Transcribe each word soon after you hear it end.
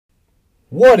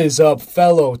What is up,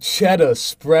 fellow Cheddar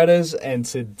Spreaders? And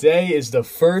today is the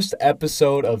first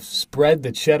episode of Spread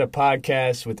the Cheddar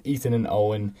podcast with Ethan and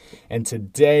Owen. And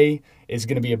today is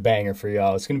going to be a banger for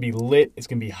y'all. It's going to be lit. It's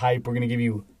going to be hype. We're going to give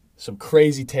you some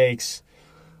crazy takes.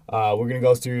 We're going to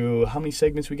go through how many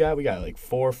segments we got? We got like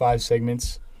 4 or 5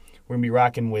 segments. We're going to be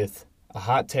rocking with a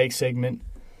hot take segment,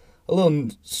 a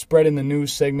little spreading the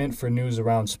news segment for news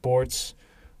around sports,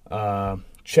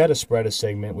 Cheddar Spreader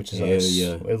segment, which is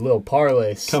a little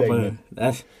parlay segment.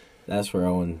 That's where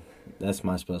Owen. That's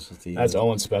my specialty. That's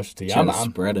Owen's specialty. Cheddar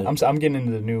Spreader. I'm getting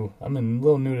into the new. I'm a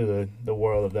little new to the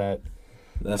world of that.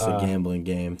 That's a gambling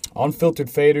game. Unfiltered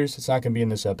faders. It's not going to be in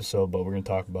this episode, but we're going to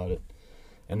talk about it.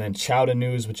 And then Chowda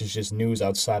News, which is just news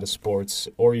outside of sports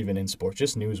or even in sports,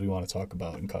 just news we want to talk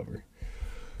about and cover.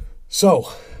 So,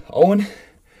 Owen,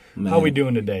 how we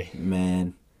doing today?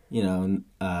 Man,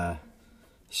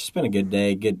 it's just been a good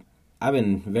day. I've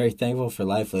been very thankful for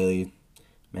life lately.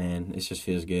 Man, it just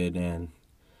feels good, and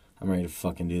I'm ready to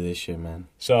fucking do this shit, man.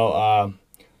 So,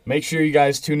 make sure you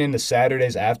guys tune in to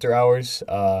Saturdays after hours.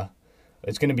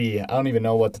 It's going to be, I don't even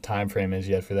know what the time frame is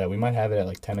yet for that. We might have it at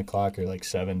like 10 o'clock or like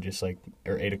 7,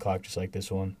 or 8 o'clock, just like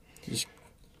this one. Just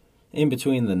in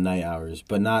between the night hours,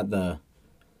 but not the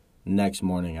next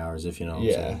morning hours, if you know what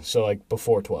I'm saying. Yeah, so like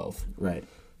before 12. Right.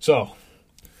 So,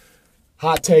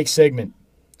 hot take segment.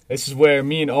 This is where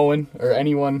me and Owen, or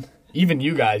anyone, even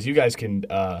you guys can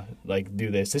do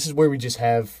this. This is where we just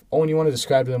have, Owen, you want to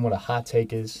describe to them what a hot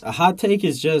take is? A hot take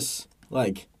is just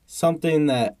like something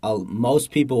that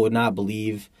most people would not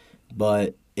believe,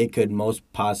 but it could most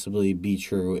possibly be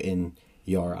true in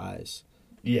your eyes.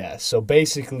 Yeah, so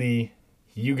basically,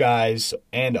 you guys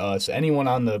and us, anyone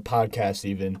on the podcast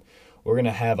even, we're going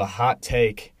to have a hot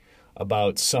take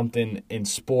about something in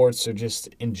sports or just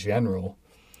in general.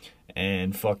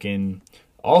 And fucking,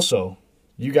 also,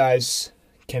 you guys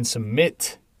can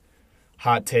submit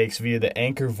hot takes via the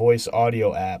Anchor Voice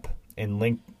Audio app. And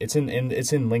link, it's in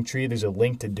Linktree. There's a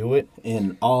link to do it.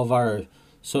 In all of our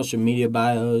social media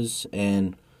bios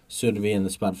and soon to be in the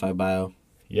Spotify bio.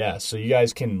 Yeah, so you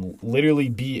guys can literally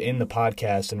be in the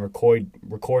podcast and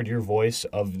record your voice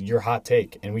of your hot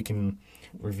take, and we can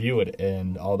review it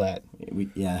and all that.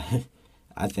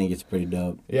 I think it's pretty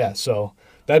dope. Yeah, so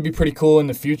that'd be pretty cool in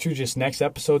the future, just next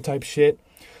episode type shit.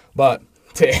 But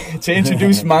to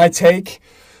introduce my take,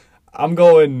 I'm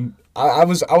going. I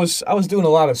was doing a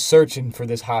lot of searching for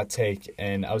this hot take,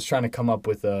 and I was trying to come up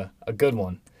with a good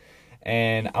one.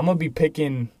 And I'm gonna be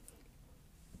picking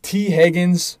T.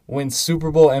 Higgins wins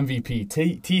Super Bowl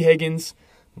MVP. T. Higgins,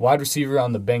 wide receiver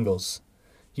on the Bengals.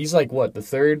 He's like what, the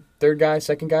third guy,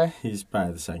 second guy? He's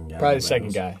probably the second guy. Probably the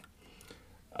second guy.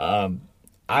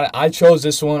 I chose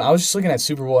this one. I was just looking at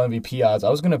Super Bowl MVP odds. I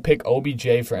was going to pick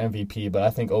OBJ for MVP, but I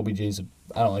think I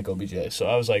don't like OBJ. So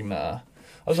I was like, nah.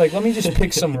 I was like, let me just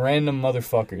pick some random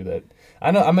motherfucker that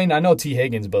I know T.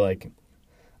 Higgins, but like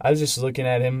I was just looking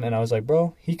at him and I was like,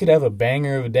 bro, he could have a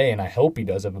banger of a day, and I hope he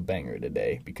does have a banger of a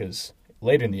day because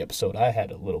later in the episode I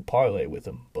had a little parlay with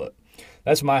him. But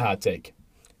that's my hot take.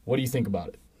 What do you think about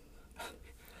it?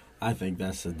 I think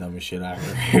that's the dumbest shit I've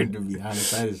ever heard, to be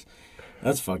honest.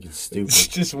 That's fucking stupid.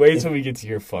 Just wait till we get to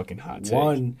your fucking hot take.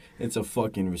 1, it's a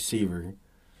fucking receiver.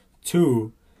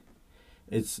 2,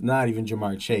 it's not even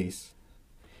Jamar Chase.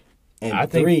 And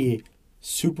 3,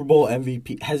 Super Bowl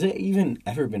MVP. Has it even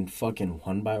ever been fucking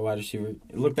won by a wide receiver?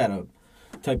 Look that up.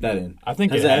 Type that in. I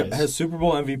think it has. Has Super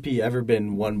Bowl MVP ever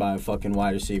been won by a fucking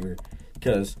wide receiver?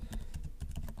 Because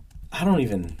I don't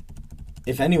even...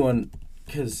 If anyone...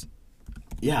 Because,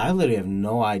 yeah, I literally have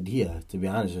no idea, to be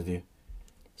honest with you.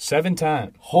 7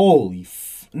 times. Holy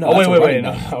no! Oh wait!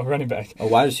 No, running back. A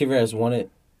wide receiver has won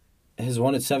it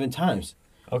 7 times.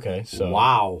 Okay, so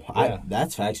wow, yeah.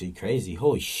 That's actually crazy.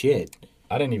 Holy shit!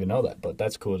 I didn't even know that, but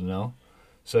that's cool to know.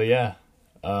 So yeah,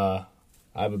 I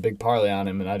have a big parlay on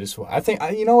him, and I think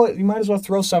you know what? You might as well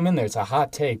throw some in there. It's a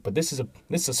hot take, but this is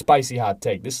a spicy hot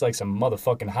take. This is like some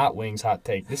motherfucking hot wings hot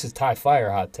take. This is Thai fire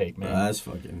hot take, man. That's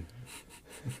fucking.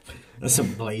 That's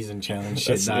some blazing challenge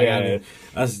shit.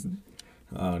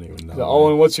 I don't even know. So,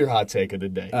 Owen, what's your hot take of the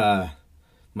day?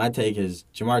 My take is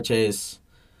Jamar Chase.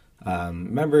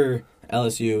 Remember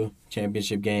LSU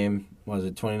championship game? Was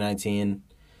it 2019?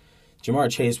 Jamar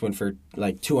Chase went for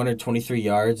like 223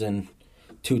 yards and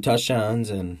 2 touchdowns,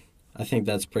 and I think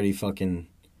that's pretty fucking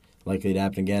likely to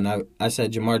happen again. I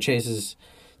said Jamar Chase is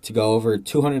to go over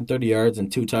 230 yards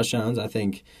and 2 touchdowns. I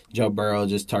think Joe Burrow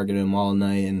just targeted him all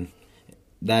night, and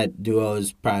that duo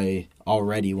is probably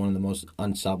already one of the most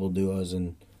unstoppable duos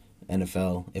in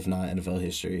NFL, if not NFL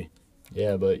history.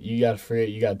 Yeah, but you got to forget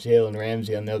you got Jalen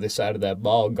Ramsey on the other side of that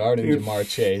ball guarding Dude, Jamar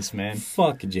Chase, man.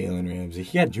 Fuck Jalen Ramsey.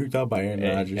 He got juked out by Aaron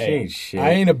Rodgers. He ain't shit.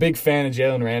 I ain't a big fan of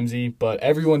Jalen Ramsey, but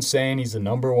everyone's saying he's the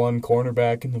number one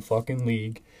cornerback in the fucking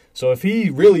league. So if he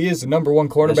really is the number one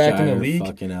cornerback in the league,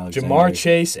 Jamar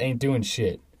Chase ain't doing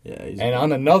shit. Yeah, and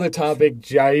on another topic,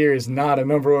 Jair is not a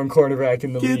number one cornerback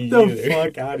in the league Get the either.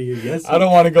 fuck out of here. Yes, I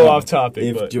don't want to go off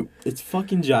topic, but it's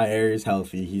fucking Jair is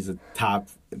healthy. He's a top.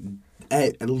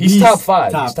 He's top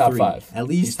five. He's top five. At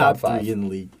least he's top three in the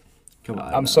league. Come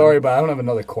on. I'm sorry, but I don't have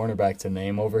another cornerback to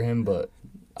name over him. But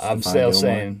I'm still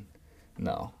saying,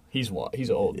 no, he's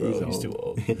old, bro. He's too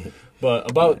old.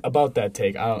 But about that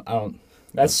take, I don't.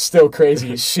 That's still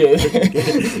crazy as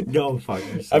shit. Go fuck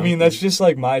yourself. I mean, that's just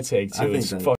like my take too. I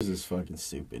think yours is fucking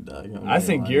stupid, dog. I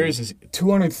think yours is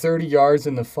 230 yards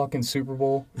in the fucking Super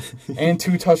Bowl and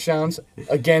 2 touchdowns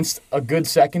against a good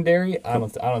secondary. I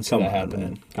don't see that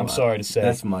happening. I'm sorry to say.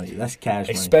 That's money. That's cash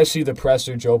money. Especially the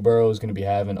presser Joe Burrow is going to be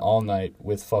having all night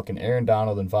with fucking Aaron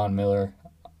Donald and Von Miller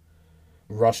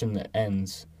rushing the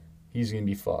ends. He's going to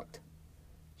be fucked.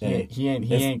 He ain't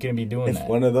going to be doing that. If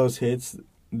one of those hits,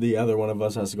 the other one of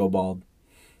us has to go bald.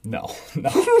 No.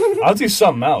 I'll do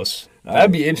something else.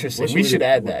 That'd be interesting. We should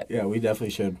add that. Yeah, we definitely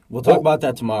should. We'll talk about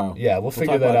that tomorrow. Yeah, we'll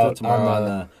figure that out tomorrow on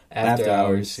the after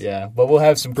hours. Yeah, but we'll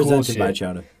have some cool shit. Presented by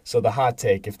Chowder. So the hot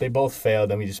take, if they both fail,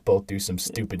 then we just both do some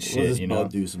stupid shit, We'll just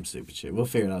both do some stupid shit. We'll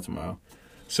figure it out tomorrow.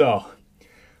 So,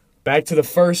 back to the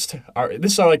first.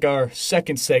 This is our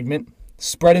second segment.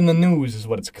 Spreading the news is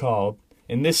what it's called.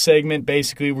 In this segment,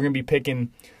 basically, we're going to be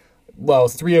picking...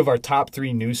 3 of our top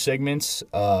 3 news segments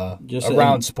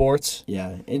around sports.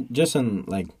 Yeah, just in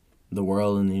like the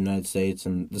world in the United States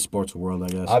and the sports world, I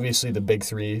guess. Obviously, the big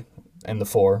 3 and the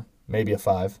 4, maybe a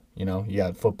 5. You know, you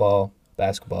got football,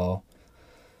 basketball,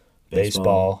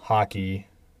 baseball, hockey,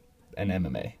 and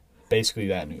MMA. Basically,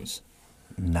 that news.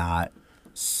 Not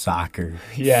soccer.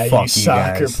 Yeah, fuck you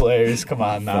soccer players. Come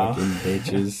on now. Fucking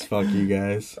bitches. Fuck you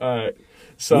guys. All right.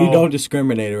 So we don't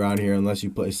discriminate around here unless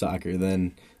you play soccer.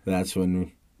 Then that's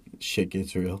when shit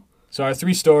gets real. So our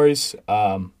 3 stories,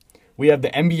 we have the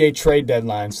NBA trade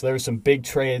deadline. So there were some big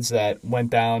trades that went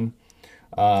down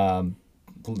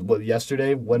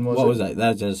yesterday. When was it? What was that?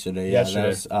 That was yesterday.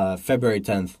 Yesterday. That was February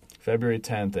 10th. February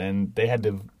 10th, and they had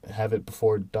to have it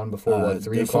done before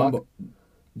 3 o'clock?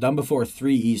 Done before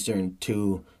 3 Eastern,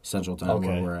 2 Central Time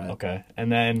where we're at. Okay,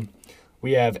 and then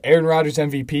we have Aaron Rodgers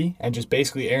MVP, and just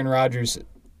basically Aaron Rodgers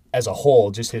as a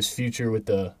whole, just his future with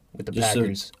the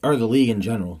Packers. Or the league in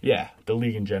general. Yeah, the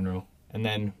league in general. And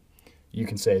then you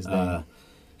can say his name.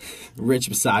 Rich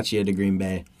Bisaccia to Green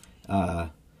Bay.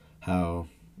 How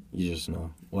you just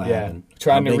know what happened.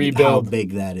 Trying to rebuild. How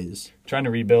big that is. Trying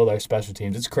to rebuild our special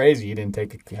teams. It's crazy he didn't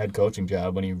take a head coaching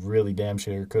job when he really damn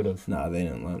sure could have. No, they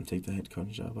didn't let him take the head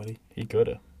coaching job, buddy. He could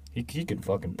have. He could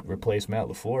fucking replace Matt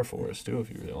LaFleur for us, too, if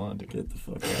he really wanted to. Get the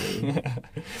fuck out of here.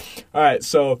 All right,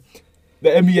 so the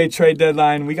NBA trade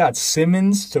deadline, we got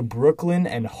Simmons to Brooklyn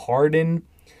and Harden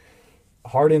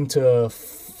to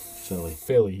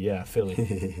Philly. Yeah,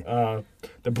 Philly.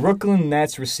 The Brooklyn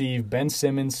Nets received Ben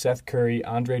Simmons, Seth Curry,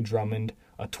 Andre Drummond,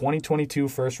 a 2022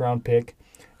 first-round pick,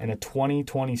 and a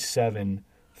 2027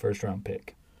 first-round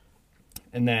pick.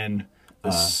 And then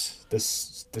the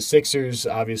Sixers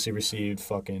obviously received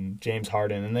fucking James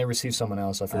Harden, and they received someone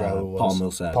else. I forgot who it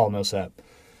was. Paul Millsap.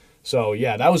 So,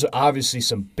 yeah, that was obviously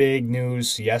some big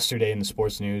news yesterday in the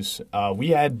sports news. We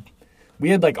had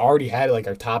already had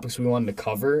our topics we wanted to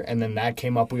cover, and then that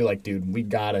came up. We were like, dude, we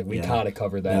gotta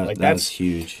cover that. That's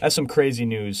huge. That's some crazy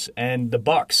news. And the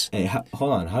Bucks. Hey,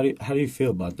 hold on. How do you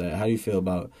feel about that? How do you feel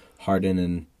about Harden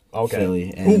and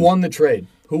Philly? And who won the trade?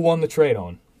 Who won the trade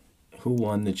on? Who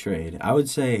won the trade? I'd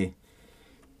say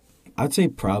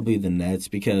probably the Nets,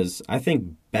 because I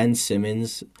think Ben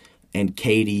Simmons and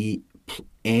KD,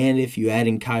 and if you add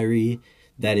in Kyrie,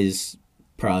 that is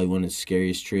probably one of the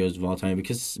scariest trios of all time,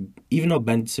 because even though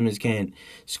Ben Simmons can't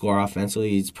score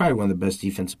offensively, he's probably one of the best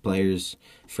defensive players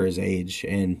for his age,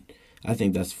 and I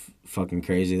think that's fucking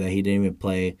crazy that he didn't even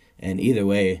play. And either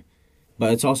way,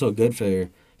 but it's also good for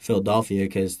Philadelphia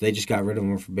because they just got rid of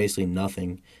him for basically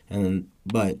nothing,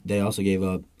 but they also gave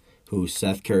up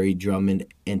Seth Curry, Drummond,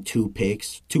 and 2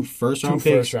 picks, 2 first-round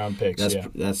picks.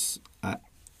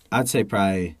 I'd say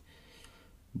probably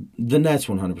the Nets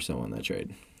 100% won that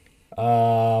trade.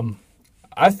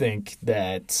 I think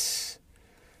that,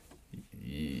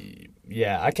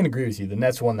 yeah, I can agree with you. The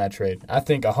Nets won that trade. I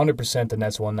think 100% the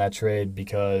Nets won that trade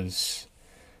because,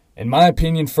 in my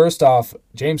opinion, first off,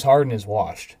 James Harden is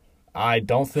washed. I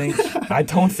don't think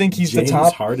he's the top.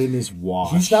 James Harden is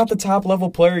washed. He's not the top level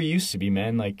player he used to be,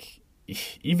 man.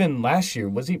 even last year,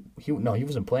 was he? No, he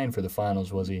wasn't playing for the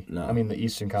finals, was he? No. I mean, the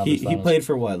Eastern Conference He finals. played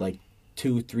for what, like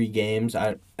 2-3 games.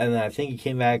 And I think he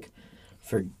came back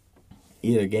for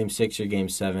either game 6 or game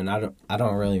 7. I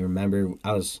don't really remember.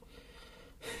 I was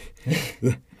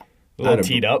A little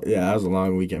teed up. Yeah, that was a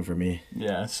long weekend for me.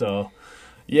 Yeah, so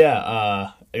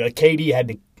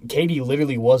KD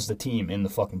literally was the team in the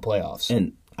fucking playoffs.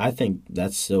 And I think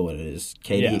that's still what it is.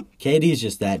 Yeah. KD is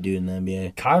just that dude in the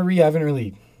NBA. Kyrie, I haven't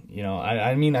really,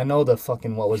 I mean, I know the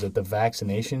fucking, what was it, the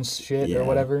vaccinations shit or Yeah.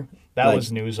 whatever. That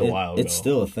was news a while ago. It's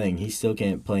still a thing. He still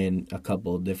can't play in a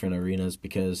couple of different arenas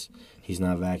because he's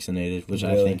not vaccinated, which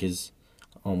I Really? think is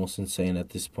almost insane at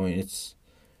this point. It's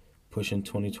pushing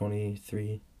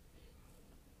 2023.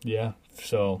 Yeah,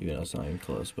 so Even though it's not even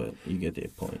close, but you get the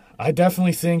point. I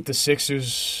definitely think the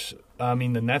Sixers, the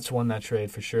Nets won that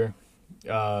trade for sure.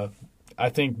 I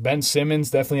think Ben Simmons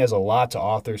definitely has a lot to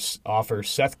offer.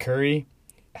 Seth Curry,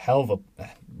 hell of a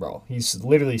bro. He's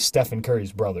literally Stephen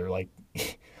Curry's brother. Like,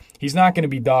 he's not going to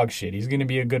be dog shit. He's going to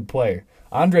be a good player.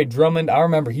 Andre Drummond, I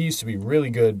remember he used to be really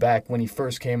good back when he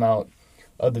first came out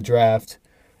of the draft,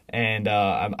 and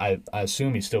I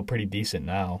assume he's still pretty decent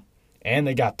now. And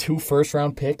they got 2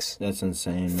 first-round picks That's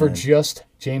insane, for man. just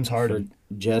James Harden.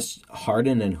 For just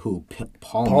Harden and who?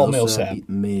 Paul Millsap.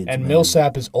 Mids, And man.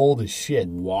 Millsap is old as shit.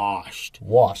 Washed.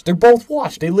 Washed. They're both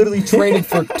washed. They literally traded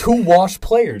for 2 washed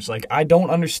players. Like, I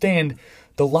don't understand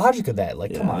the logic of that.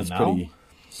 Like, Yeah, come on that's now. pretty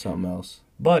something else.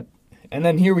 But, and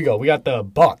then here we go. We got the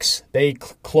Bucks. They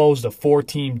closed a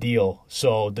 4-team deal.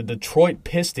 So the Detroit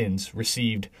Pistons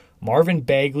received Marvin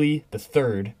Bagley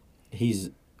III.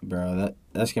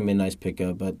 That's going to be a nice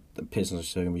pickup, but the Pistons are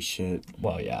still going to be shit.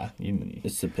 Well, yeah.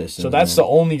 It's the Pistons. So that's man. the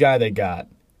only guy they got.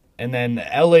 And then the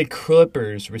LA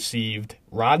Clippers received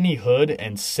Rodney Hood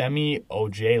and Semi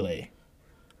Ojeleye.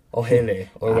 Ohele,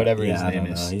 or whatever his I name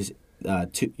don't know. is. He's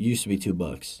used to be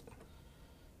 $2.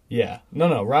 Yeah.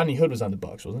 No. Rodney Hood was on the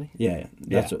Bucks, wasn't he? Yeah.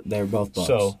 They were both Bucks.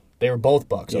 So they were both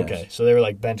Bucks. Yes. Okay. So they were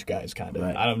like bench guys, kind of.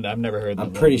 Right. I've never heard them.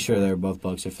 I'm pretty sure they were both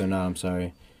Bucks. If they're not, I'm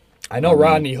sorry. I know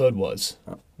Rodney Hood was,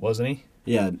 wasn't he?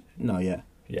 Yeah. No, yeah.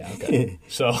 Yeah, okay.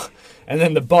 So, and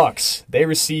then the Bucks, they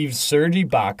received Serge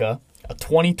Ibaka, a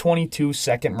 2022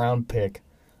 second-round pick,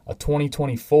 a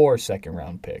 2024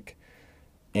 second-round pick.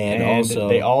 And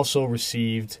they also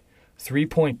received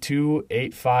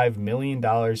 $3.285 million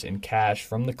in cash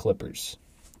from the Clippers,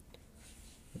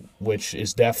 which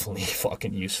is definitely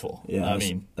fucking useful. yeah,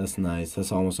 that's nice.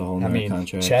 That's almost a whole nother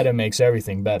contract. Cheddar makes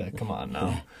everything better. Come on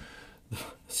now.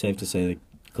 Safe to say the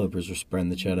Clippers were spreading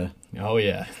the cheddar. Oh,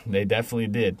 yeah, they definitely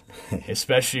did.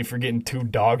 Especially for getting 2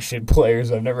 dog shit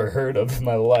players I've never heard of in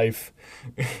my life.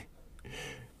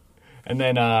 And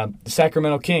then the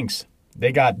Sacramento Kings,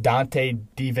 they got Dante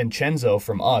DiVincenzo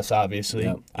from us, obviously.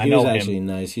 Yep. I know was him. actually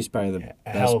nice. He's probably the Hell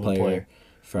of best a player player.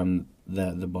 from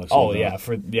the Bucks. Oh, yeah,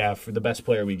 for the best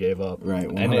player we gave up. Right,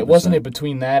 And 100%. wasn't it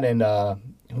between that and,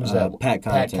 who's that? Pat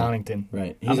Connaughton. Pat Connaughton.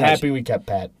 Right. I'm happy we kept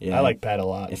Pat. Yeah. I like Pat a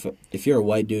lot. If you're a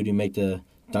white dude, you make the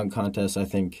dunk contest, I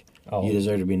think you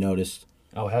deserve to be noticed.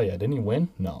 Oh, hell yeah. Didn't he win?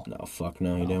 No. No, fuck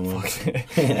no, he didn't win.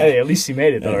 Hey, at least he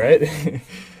made it, though, right?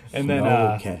 And then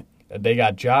Okay. they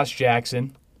got Josh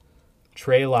Jackson,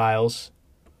 Trey Lyles,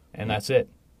 and that's it.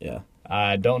 Yeah.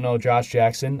 I don't know Josh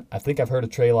Jackson. I think I've heard of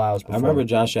Trey Lyles before. I remember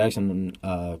Josh Jackson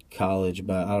in college,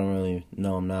 but I don't really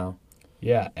know him now.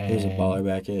 Yeah. He was a baller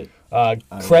back at.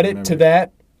 Credit to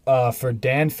that for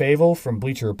Dan Favel from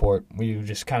Bleacher Report. We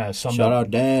just kind of summed Shout up.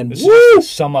 out Dan. This is just a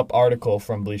sum-up article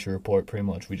from Bleacher Report, pretty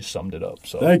much. We just summed it up.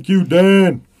 So Thank you,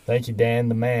 Dan. Thank you, Dan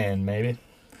the man, maybe.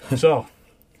 So,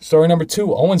 story number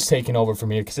 2. Owen's taking over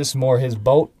from here because this is more his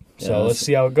boat. So Yeah, let's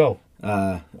see how it go.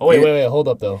 Wait, hold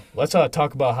up, though. Let's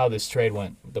talk about how this trade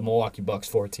went, the Milwaukee Bucks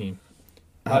 14.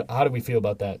 How do we feel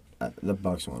about that? The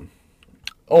Bucks won.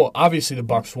 Oh, obviously the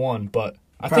Bucks won, but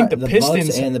I think the Pistons...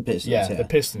 Bucks and the Pistons, Yeah, yeah. the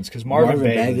Pistons, because Marvin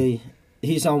Bagley,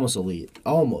 he's almost elite.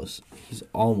 Almost. He's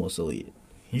almost elite.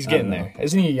 he's getting there.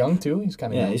 Isn't he young, too? He's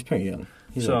kind of Yeah, young. he's pretty young.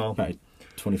 He's So- like probably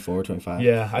 24, 25.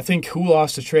 Yeah, I think who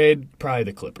lost the trade? Probably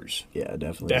the Clippers. Yeah,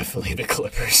 definitely. Definitely the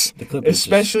Clippers. The Clippers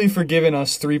Especially for giving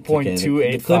us Okay,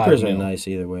 $3.285 the Clippers are mil. nice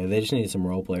either way. They just needed some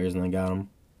role players and they got them.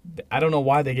 I don't know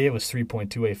why they gave us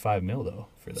 $3.285 mil, though,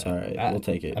 for that. It's all right. We'll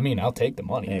take it. I mean, I'll take the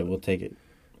money. Hey, but- we'll take it.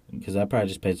 Because that probably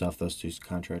just pays off those 2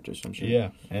 contractors, I'm sure.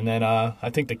 Yeah, and then I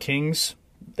think the Kings,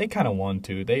 they kind of won,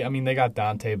 too. They got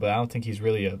Dante, but I don't think he's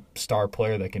really a star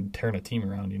player that can turn a team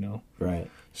around, Right.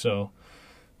 So,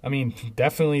 I mean,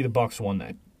 definitely the Bucks won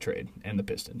that trade, and the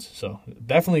Pistons. So,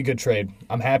 definitely a good trade.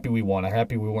 I'm happy we won. I'm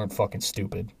happy we weren't fucking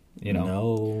stupid,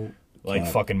 No. like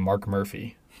cap. fucking Mark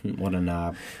Murphy. What a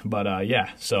knob. But, yeah,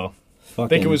 so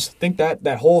Think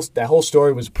that whole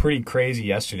story was pretty crazy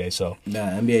yesterday. So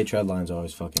Yeah, NBA trade line's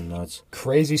always fucking nuts.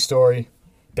 crazy story.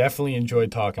 Definitely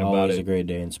enjoyed talking about Always it. a great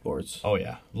day in sports. Oh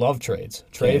yeah, love trades.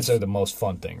 Trades Yes. are the most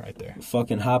fun thing right there.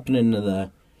 Fucking hopping into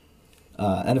the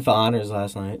NFL honors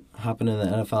last night.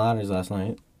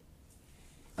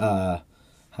 How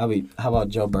about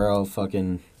Joe Burrow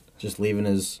fucking just leaving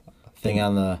his thing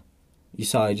on the... You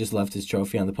saw he just left his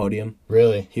trophy on the podium.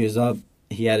 Really? He was up.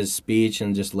 He had his speech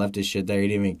and just left his shit there. He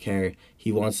didn't even care.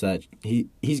 He wants that.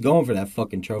 He's going for that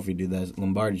fucking trophy, dude. That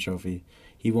Lombardi trophy.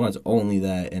 He wants only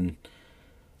that, and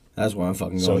that's why I'm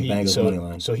fucking going Bengals money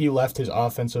line. So he left his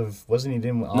offensive. Wasn't he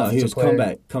doing? No, he was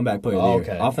player? comeback player of the year.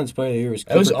 Okay. Offensive player of the year was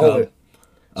It was Cooper Kupp.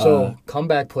 So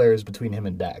comeback player is between him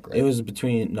and Dak, right? It was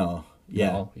between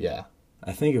yeah. No, yeah.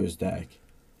 I think it was Dak.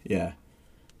 Yeah.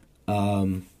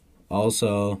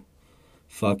 Also,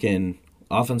 fucking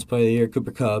offense player of the year,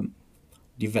 Cooper Kupp.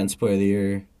 Defense player of the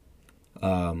year,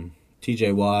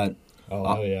 T.J. Watt.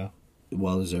 Oh yeah.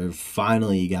 Well deserved.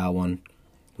 Finally, you got one.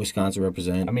 Wisconsin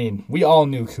represent. I mean, we all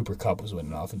knew Cooper Kupp was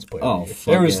winning offense player. Oh, of the year.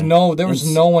 fuck There was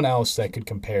no one else that could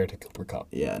compare to Cooper Kupp.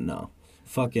 Yeah, no.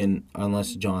 Fucking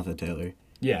unless Jonathan Taylor.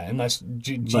 Yeah, unless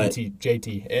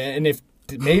JT. And if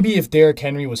Derrick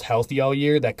Henry was healthy all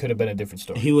year, that could have been a different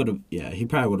story. He would have. Yeah, he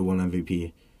probably would have won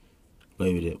MVP. But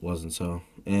it wasn't so.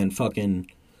 And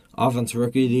fucking offensive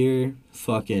rookie of the year,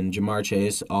 fucking Jamar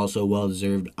Chase, also well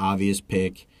deserved, obvious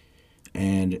pick.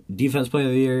 And defense player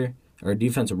of the year, or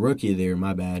defensive rookie of the year,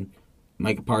 my bad,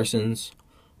 Micah Parsons,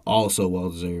 also well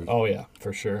deserved. Oh yeah,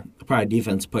 for sure. Probably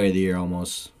defensive player of the year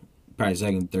almost. Probably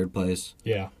second, third place.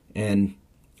 Yeah. And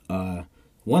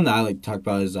one that I like to talk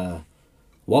about is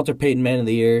Walter Payton Man of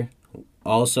the Year.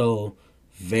 Also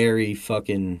very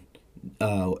fucking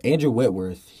Andrew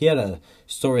Whitworth. He had a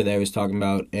story that I was talking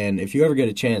about, and if you ever get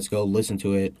a chance, go listen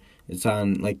to it. It's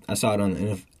on, I saw it on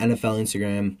NFL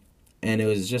Instagram, and it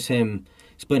was just him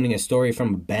explaining a story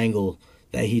from a Bengal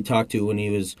that he talked to when he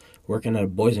was working at a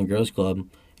Boys and Girls Club,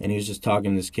 and he was just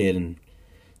talking to this kid, and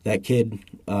that kid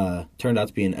turned out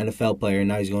to be an NFL player, and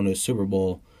now he's going to a Super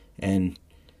Bowl, and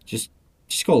just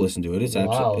go listen to it. It's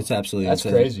it's absolutely That's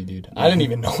insane. crazy, dude. I didn't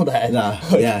even know that. Nah,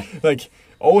 yeah. Like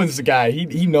Owen's the guy.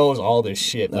 He knows all this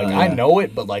shit. Like Yeah. I know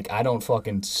it, but like I don't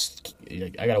fucking.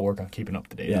 I gotta work on keeping up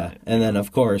to date. Yeah, On it. and then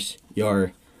of course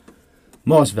your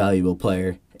most valuable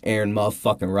player, Aaron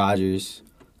motherfucking Rodgers.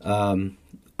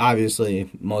 Obviously,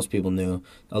 most people knew.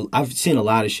 I've seen a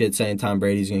lot of shit saying Tom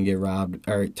Brady's gonna get robbed,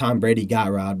 or Tom Brady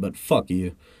got robbed, but fuck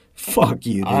you,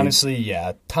 dude. Honestly,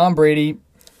 yeah, Tom Brady.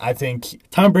 I think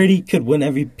Tom Brady could win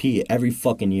MVP every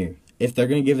fucking year. If they're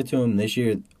gonna give it to him this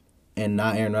year, and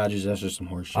not Aaron Rodgers, that's just some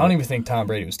horse shit. I don't even think Tom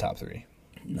Brady was top 3.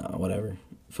 No, whatever.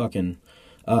 Fucking,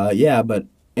 yeah. But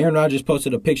Aaron Rodgers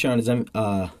posted a picture on his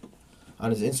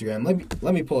Instagram.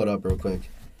 Let me pull it up real quick.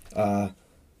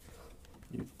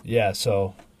 Yeah.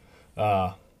 So,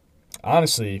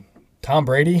 honestly, Tom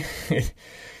Brady.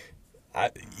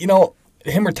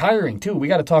 Him retiring too. We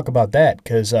got to talk about that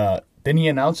because didn't he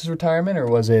announce his retirement or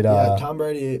was it? Yeah, Tom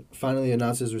Brady finally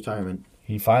announced his retirement.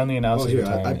 He finally announced his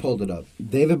retirement. I pulled it up.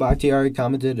 David Bakhtiari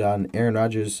commented on Aaron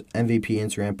Rodgers' MVP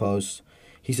Instagram post.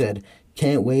 He said,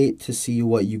 "Can't wait to see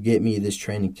what you get me this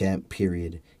training camp,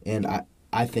 period." And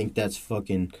I think that's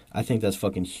fucking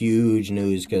huge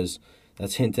news because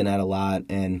that's hinting at a lot.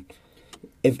 And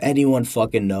if anyone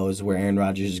fucking knows where Aaron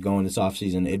Rodgers is going this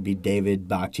offseason, it'd be David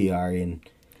Bakhtiari. And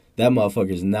that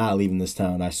motherfucker's not leaving this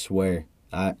town, I swear.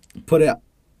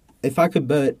 If I could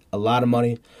bet a lot of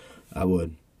money, I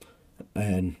would.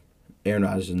 And Aaron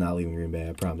Rodgers is not leaving Green Bay,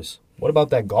 I promise. What about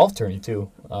that golf tourney too?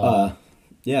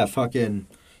 Yeah, fucking.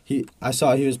 I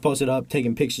saw he was posted up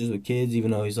taking pictures with kids,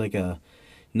 even though he's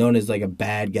known as a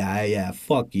bad guy. Yeah,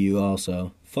 fuck you.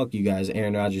 Also, fuck you guys,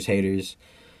 Aaron Rodgers haters.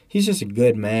 He's just a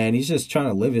good man. He's just trying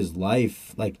to live his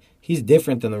life. He's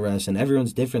different than the rest, and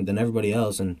everyone's different than everybody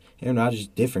else. And Aaron Rodgers is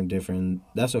different.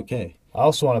 That's okay. I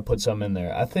also want to put something in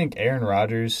there. I think Aaron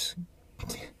Rodgers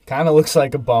kind of looks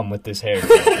like a bum with this hair, dude.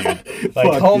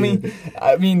 Homie. Dude.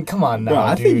 I mean, come on now, Bro,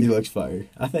 I dude. think he looks fire.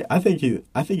 I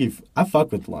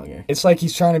fuck with long hair. It's like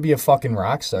he's trying to be a fucking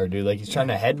rock star, dude. Like he's trying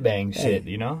to headbang shit,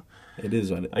 you know? It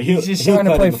is what it is. He's just trying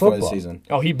to play before football. the season.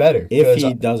 Oh, he better. If 'cause,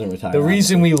 he doesn't retire. the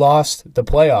reason we lost the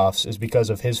playoffs is because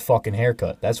of his fucking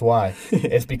haircut. That's why.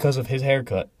 It's because of his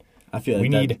haircut. I feel like we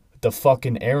need the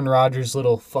fucking Aaron Rodgers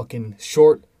little fucking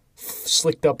short,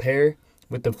 slicked up hair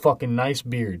with the fucking nice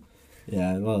beard.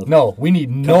 Yeah, well. No, we need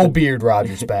no beard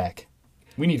Rodgers back.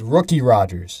 We need rookie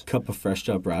Rodgers. Cup of fresh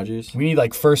up Rodgers. We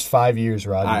need first 5 years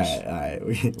Rodgers. All right.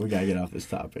 We got to get off this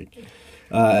topic.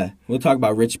 We'll talk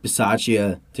about Rich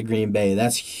Bisaccia to Green Bay.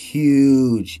 That's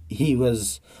huge. He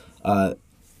was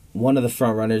one of the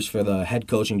front runners for the head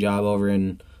coaching job over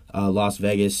in Las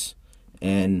Vegas,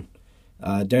 and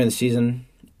during the season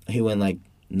he went like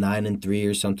 9-3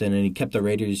 or something, and he kept the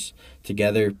Raiders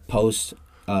together post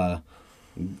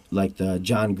like the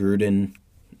John Gruden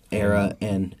era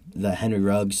and the Henry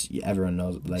Ruggs. Everyone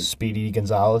knows, like, Speedy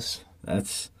Gonzalez.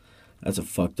 That's a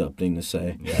fucked up thing to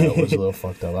say. Yeah, it was a little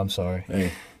fucked up. I'm sorry.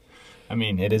 Hey, I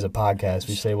mean, it is a podcast.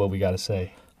 We say what we got to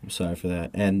say. I'm sorry for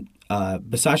that. And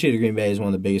Bisaccia to Green Bay is one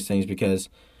of the biggest things because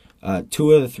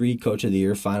 2 of the 3 Coach of the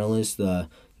Year finalists,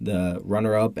 the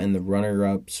runner-up and the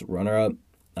runner-up's runner-up,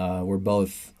 were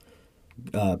both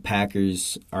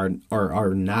Packers, are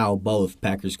now both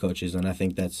Packers coaches, and I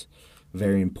think that's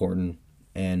very important.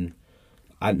 And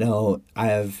I know I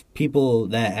have people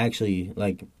that actually,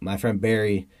 like my friend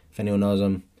Barry, if anyone knows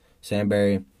him, Sam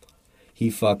Barry, he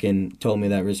fucking told me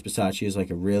that Rich Bisaccia is like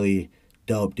a really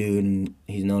dope dude, and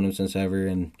he's known him since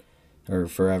or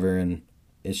forever, and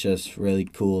it's just really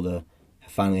cool to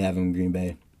finally have him in Green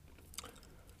Bay.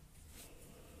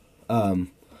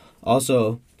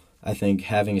 Also, I think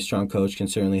having a strong coach can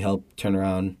certainly help turn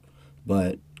around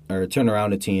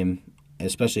a team,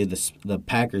 especially the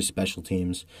Packers special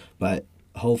teams, but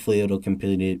hopefully it'll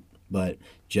complete it, but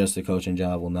just the coaching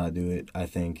job will not do it. I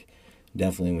think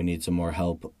definitely we need some more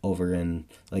help over in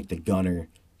like the gunner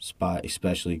spot,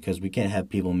 especially because we can't have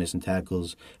people missing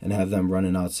tackles and have them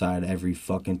running outside every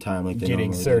fucking time like they getting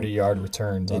normally 30-yard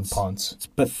returns on punts. It's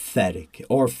pathetic.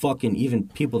 Or fucking even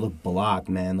people to block,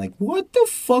 man. Like, what the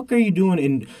fuck are you doing?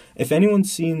 And if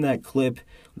anyone's seen that clip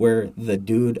where the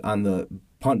dude on the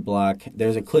punt block,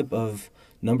 there's a clip of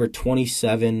number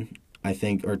 27, I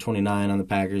think, or 29 on the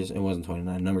Packers. It wasn't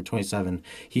 29. Number 27.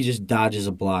 He just dodges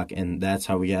a block, and that's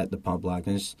how we got the punt block.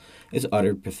 And it's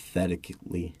uttered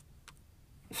pathetically.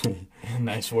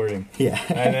 Nice wording. Yeah.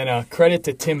 And then credit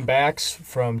to Tim Bax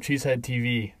from Cheesehead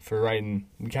TV for writing.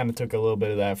 We kind of took a little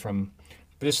bit of that from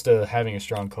just having a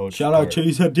strong coach. Shout out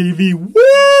Cheesehead TV.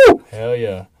 Woo! Hell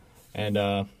yeah. And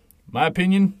my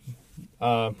opinion,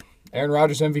 Aaron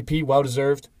Rodgers MVP,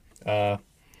 well-deserved.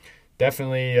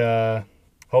 Definitely,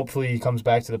 hopefully he comes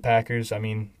back to the Packers. I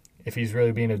mean, if he's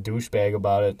really being a douchebag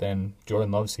about it, then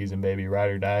Jordan Love season, baby.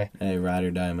 Ride or die. Hey, ride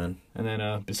or die, man. And then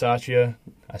Bisaccia,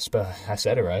 I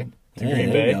said it right. To Hey, Green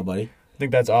there Bay. you go, buddy. I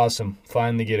think that's awesome.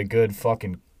 Finally get a good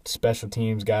fucking special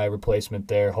teams guy replacement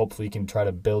there. Hopefully he can try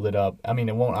to build it up. I mean,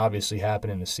 it won't obviously happen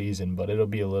in the season, but it'll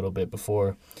be a little bit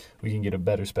before we can get a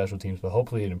better special teams. But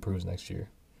hopefully it improves next year.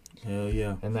 Hell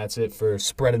yeah. And that's it for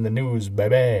spreading the news,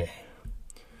 baby.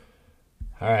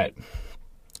 All right.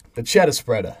 The Cheddar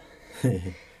Spreader.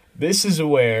 This is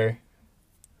where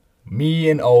me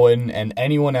and Owen and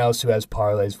anyone else who has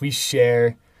parlays, we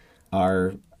share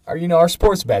our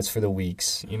sports bets for the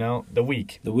weeks, the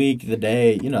week. The week, the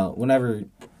day, whenever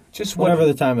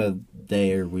the time of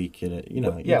day or week,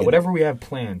 whatever we have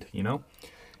planned,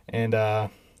 And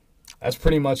that's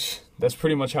pretty much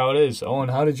how it is. Owen,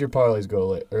 how did your parlays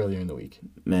go earlier in the week?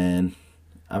 Man,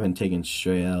 I've been taking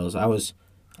straight L's.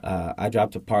 I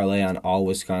dropped a parlay on all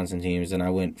Wisconsin teams, and I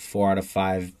went 4 out of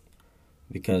 5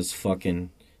 because fucking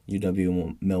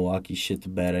UW Milwaukee shit the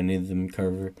bed. I needed them to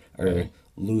cover or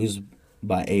lose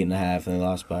by 8.5, and they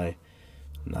lost by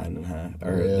 9.5,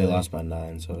 or really? They lost by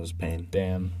 9, so it was pain.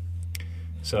 Damn.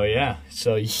 So yeah,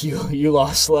 you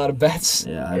lost a lot of bets.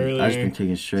 Yeah, I've just been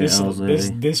taking straight L's lately.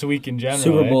 This week in general.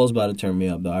 Super Bowl's about to turn me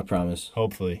up, though. I promise.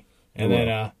 Hopefully. And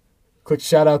then quick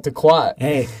shout out to Quat.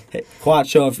 Hey, Quat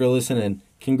Show, if you're listening,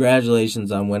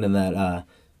 congratulations on winning that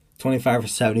 25 for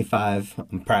 75.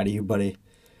 I'm proud of you, buddy.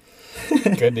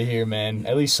 Good to hear, man.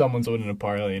 At least someone's winning a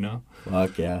parlay,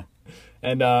 Fuck yeah.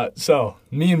 And so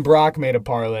me and Brock made a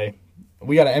parlay.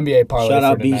 We got an NBA parlay. Shout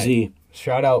out for tonight. BZ.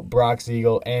 Shout out Brock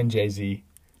Ziegel and Jay-Z.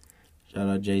 Shout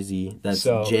out Jay-Z. That's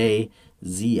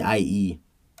Jzie.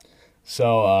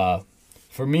 So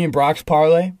for me and Brock's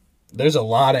parlay, there's a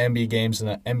lot of NBA games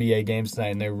tonight,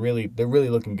 and they're really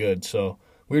looking good. So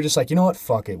we were just like, you know what?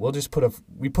 Fuck it. We'll just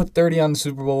we put 30 on the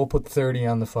Super Bowl. We'll put 30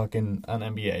 on the fucking on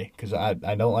NBA because I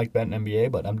don't like betting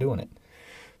NBA, but I'm doing it.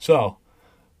 So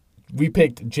we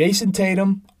picked Jason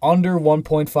Tatum under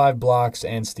 1.5 blocks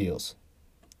and steals.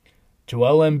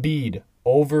 Joel Embiid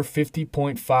over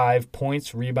 50.5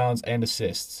 points, rebounds, and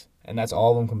assists, and that's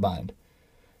all of them combined.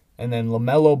 And then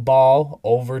LaMelo Ball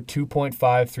over 2.5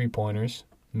 3-pointers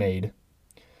made.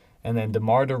 And then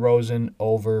DeMar DeRozan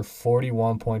over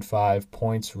 41.5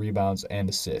 points, rebounds, and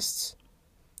assists.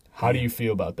 How do you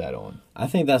feel about that, Owen? I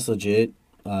think that's legit.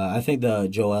 I think the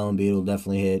Joel Embiid will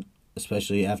definitely hit,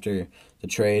 especially after the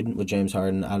trade with James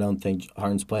Harden. I don't think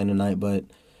Harden's playing tonight, but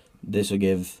this will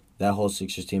give that whole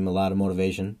Sixers team a lot of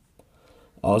motivation.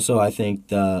 Also, I think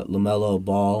the LaMelo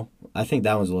Ball I think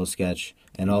that one's a little sketch.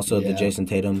 And also the Yeah. Jason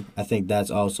Tatum, I think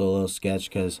that's also a little sketch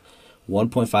because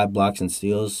 1.5 blocks and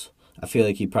steals. I feel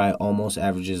like he probably almost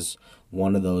averages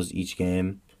one of those each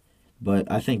game.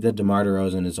 But I think that DeMar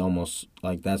DeRozan is almost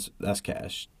like that's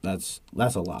cash. That's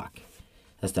a lock.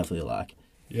 That's definitely a lock.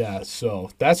 Yeah, so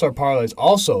that's our parlays.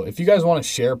 Also, if you guys want to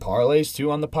share parlays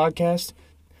too on the podcast,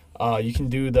 you can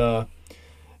do the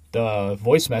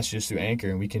voice messages through Anchor,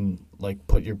 and we can like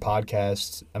put your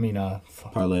podcasts.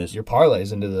 Parlays. Your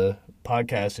parlays into the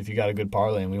podcast if you got a good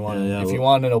parlay, and we want Yeah, if you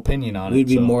want an opinion on it. We'd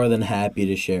be so. more than happy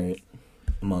to share it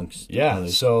amongst Yeah,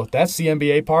 others. so that's the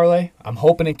NBA parlay. I'm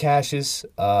hoping it cashes.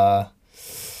 I've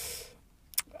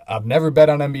never bet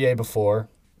on NBA before.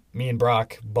 Me and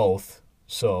Brock both.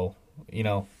 So,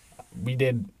 we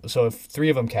did. So if 3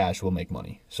 of them cash, we'll make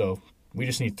money. So we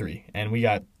just need 3. And we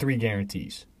got 3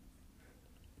 guarantees.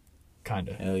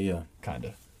 Kinda. Hell yeah.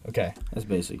 Okay. That's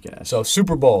basic cash. So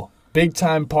Super Bowl. Big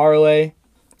time parlay.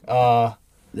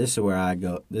 This is where I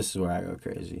go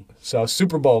crazy. So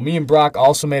Super Bowl. Me and Brock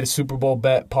also made a Super Bowl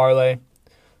bet parlay.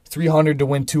 300 to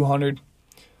win 200.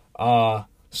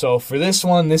 So for this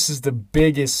one, this is the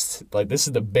biggest, this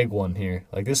is the big one here.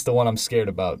 This is the one I'm scared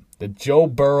about. The Joe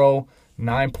Burrow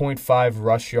 9.5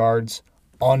 rush yards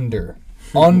under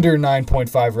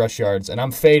 9.5 rush yards. And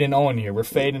I'm fading Owen here. We're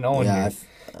fading Owen here.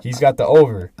 He's got the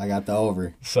over. I got the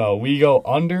over. So we go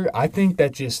under. I think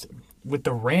that just with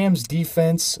the Rams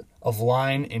defense of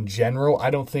line in general, I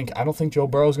don't think Joe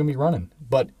Burrow's going to be running.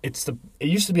 But it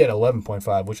used to be at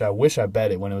 11.5, which I wish I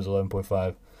bet it when it was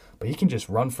 11.5. But he can just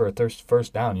run for a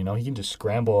first down, He can just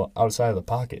scramble outside of the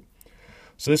pocket.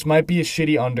 So this might be a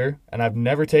shitty under, and I've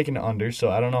never taken an under,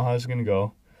 so I don't know how this is going to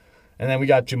go. And then we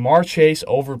got Jamar Chase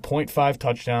over 0.5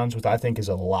 touchdowns, which I think is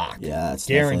a lock. Yeah, that's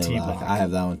guaranteed definitely a lock. lock. I have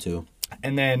that one too.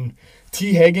 And then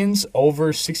T. Higgins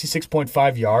over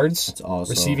 66.5 yards, That's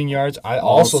also, receiving yards. I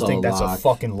also think that's lock. a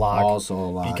fucking lock. Also a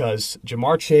lock. Because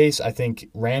Jamar Chase, I think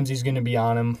Ramsey's going to be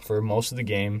on him for most of the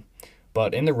game.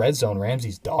 But in the red zone,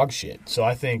 Ramsey's dog shit. So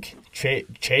I think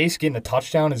Chase getting a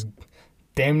touchdown is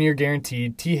damn near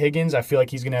guaranteed. T. Higgins, I feel like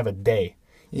he's going to have a day.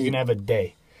 He's going to have a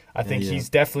day. I think he's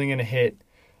definitely going to hit.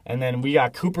 And then we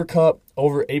got Cooper Kupp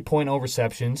over 8.0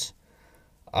 receptions.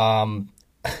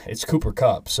 It's Cooper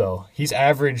Kupp, so he's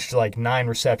averaged 9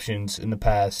 receptions in the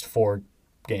past 4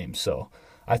 games. So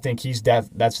I think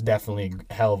that's definitely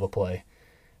a hell of a play.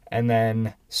 And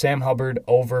then Sam Hubbard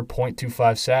over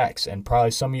 0.25 sacks, and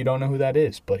probably some of you don't know who that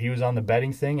is, but he was on the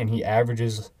betting thing, and he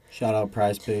averages. Shout out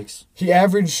Prize Picks. He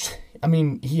averaged.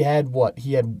 He had what?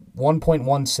 He had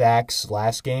 1.1 sacks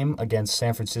last game against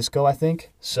San Francisco, I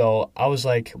think. So I was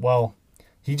like, well,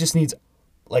 he just needs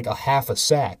a half a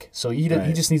sack. So he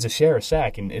just needs a share a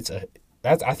sack, and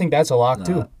I think that's a lock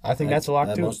too. I think that's a lock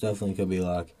that too. Most definitely could be a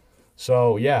lock.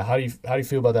 So yeah, how do you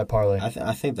feel about that parlay?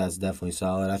 I think that's definitely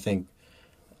solid. I think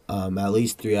at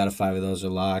least 3 out of 5 of those are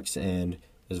locks, and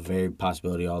there's a very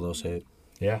possibility all those hit.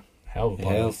 Yeah, hell of a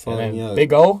parlay. Hell fun, and then yeah.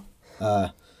 Big O.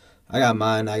 I got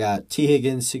mine. I got T.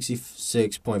 Higgins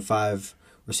 66.5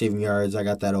 receiving yards. I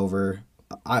got that over.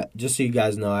 Just so you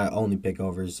guys know, I only pick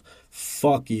overs.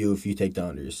 Fuck you if you take the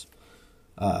unders.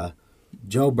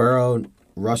 Joe Burrow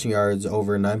rushing yards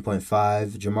over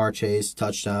 9.5. Jamar Chase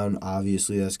touchdown.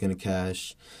 Obviously, that's gonna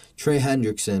cash. Trey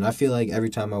Hendrickson. I feel like every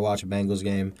time I watch a Bengals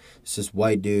game, it's this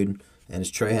white dude, and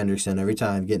it's Trey Hendrickson every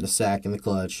time getting a sack in the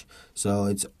clutch. So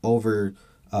it's over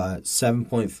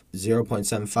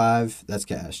 0.75. That's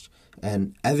cashed.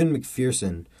 And Evan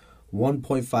McPherson,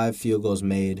 1.5 field goals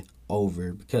made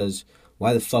over, because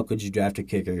why the fuck would you draft a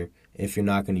kicker if you're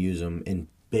not going to use them in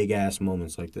big ass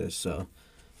moments like this? So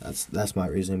that's my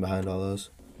reasoning behind all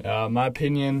those. My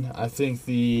opinion, I think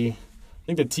the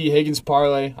T. Higgins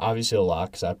parlay, obviously a lock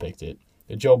because I picked it.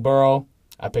 The Joe Burrow,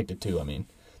 I picked it too.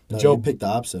 You picked the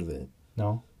opposite of it.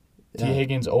 No. Yeah. T.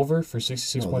 Higgins over for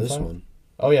 66.5? No, this one.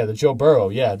 Oh yeah, the Joe Burrow.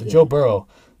 Yeah, Joe Burrow.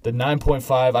 The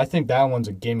 9.5, I think that one's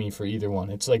a gimme for either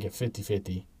one. It's like a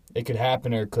 50-50. It could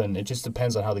happen or it couldn't. It just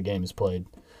depends on how the game is played.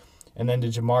 And then the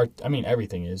Jamar,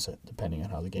 everything is depending on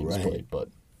how the game is played. But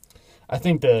I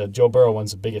think the Joe Burrow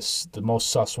one's the most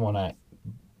sus one that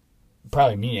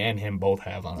probably me and him both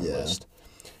have on our list.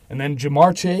 And then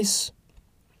Jamar Chase,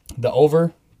 the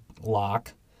over,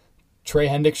 lock. Trey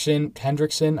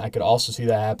Hendrickson, I could also see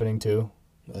that happening too.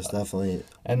 That's definitely.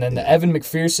 And then the Evan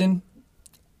McPherson,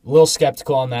 a little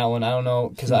skeptical on that one. I don't know,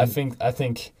 because I definitely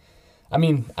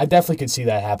could see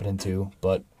that happening too,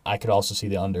 but I could also see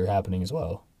the under happening as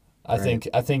well. I think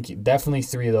definitely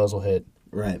 3 of those will hit.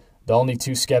 Right. The only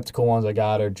 2 skeptical ones I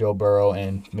got are Joe Burrow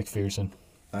and McPherson.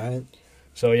 All right.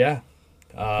 So yeah.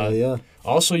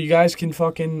 Also, you guys can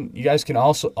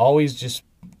also always just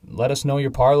let us know your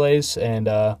parlays, and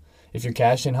If you're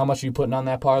cashing, how much are you putting on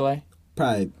that parlay?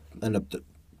 Probably end up to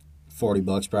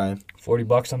 $40 probably.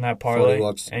 $40 on that parlay,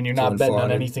 $40, and you're not betting on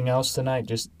 400. anything else tonight.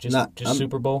 Just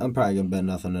Super Bowl. I'm probably gonna bet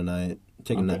nothing tonight.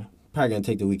 Probably gonna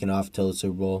take the weekend off till the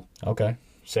Super Bowl. Okay,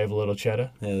 save a little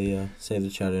cheddar. Hell yeah, save the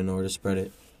cheddar in order to spread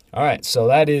it. All right, so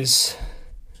that is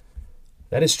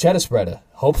cheddar spreader.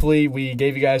 Hopefully, we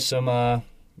gave you guys some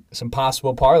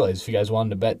possible parlays if you guys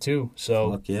wanted to bet too.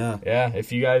 So Fuck yeah.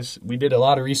 yeah, we did a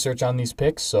lot of research on these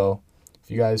picks. So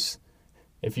if you guys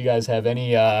have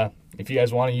any, if you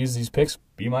guys want to use these picks,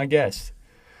 be my guest.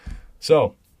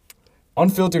 So,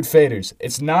 unfiltered faders.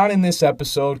 It's not in this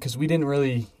episode because we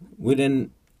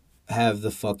didn't have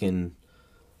the fucking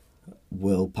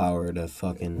willpower to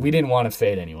fucking. We didn't want to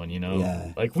fade anyone, you know.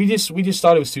 Yeah. Like we just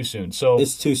thought it was too soon. So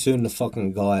It's too soon to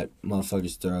fucking go at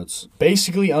motherfuckers' throats.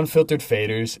 basically, unfiltered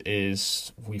faders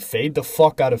is we fade the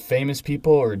fuck out of famous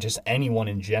people or just anyone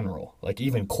in general. Like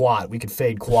even Quad, we could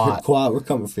fade Quad. Quad, we're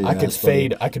coming for you. I could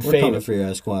fade. We're coming for your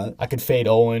ass, Quad. I could fade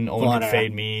Owen. Owen Quad, could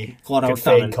fade me. Quad, could we're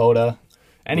fade coming. Coda.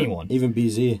 Anyone. Even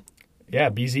BZ. Yeah,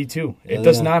 BZ too. It Hell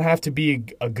does yeah. not have to be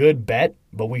a good bet,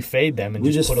 but we fade them and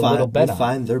just put a little bet on. We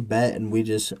find their bet and we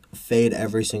just fade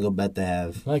every single bet they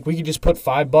have. Like we could just put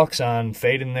 $5 on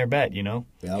fading their bet, you know.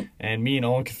 Yep. And me and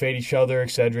Owen can fade each other,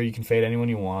 etc. You can fade anyone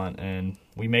you want, and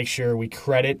we make sure we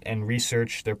credit and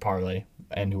research their parlay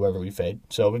and whoever we fade.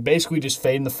 So we basically just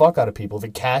fading the fuck out of people. If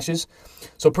it cashes,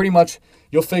 so pretty much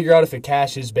you'll figure out if it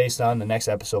cashes based on the next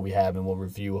episode we have, and we'll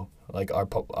review like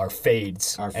our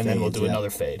fades, and then we'll do another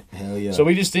fade. Hell yeah. So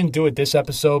we just didn't do it this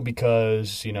episode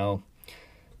because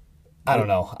I don't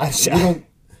know.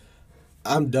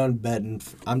 I'm done betting.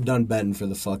 I'm done betting for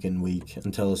the fucking week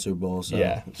until the Super Bowl. So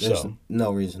Yeah, there's so-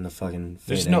 no reason to fucking fade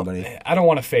There's anybody. I don't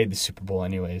want to fade the Super Bowl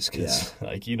anyways because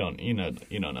like you don't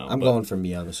know. I'm But going for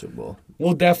me on the Super Bowl.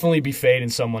 We'll definitely be fading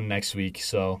someone next week,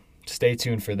 so stay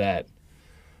tuned for that.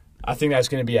 I think that's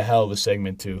going to be a hell of a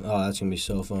segment too. Oh, that's gonna be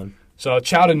so fun. So,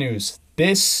 Chowder News.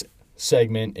 This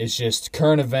segment is just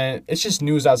current event. It's just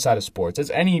news outside of sports. It's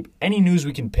any news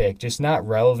we can pick, just not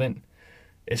relevant.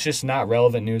 It's just not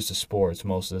relevant news to sports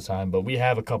most of the time. But we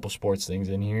have a couple sports things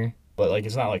in here. But like,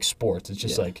 it's not like sports. It's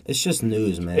just like it's just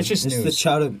news, man. It's just news. The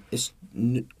Chowder.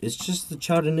 It's just the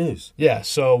Chowder News. yeah.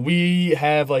 So we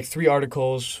have like 3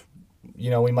 articles.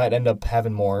 We might end up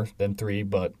having more than 3,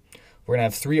 but we're gonna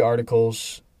have 3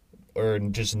 articles or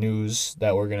just news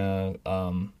that we're gonna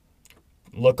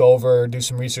look over, do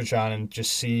some research on, and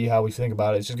just see how we think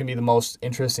about it. It's just gonna be the most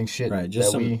interesting shit. Right.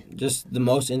 Just the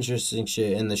most interesting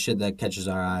shit and the shit that catches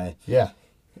our eye Yeah.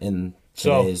 in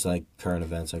So- today's like current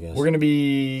events, I guess. We're gonna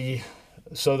be.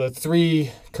 So the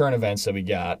 3 current events that we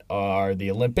got are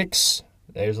the Olympics.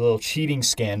 There's a little cheating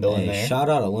scandal in there. Shout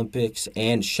out Olympics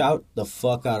and shout the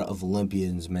fuck out of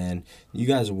Olympians, man. You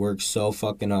guys work so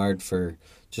fucking hard for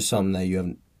just something that you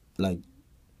haven't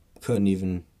couldn't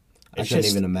even. I couldn't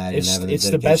even imagine having. It's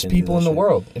the best people in the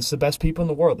world. It's the best people in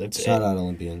the world. Shout out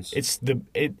Olympians.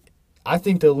 I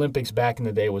think the Olympics back in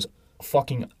the day was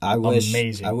fucking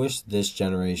amazing. I wish this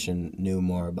generation knew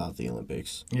more about the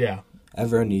Olympics. Yeah.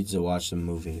 Everyone needs to watch the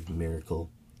movie Miracle.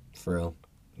 For real.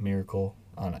 Miracle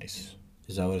on Ice.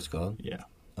 Is that what it's called? Yeah.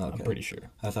 Okay. I'm pretty sure.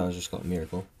 I thought it was just called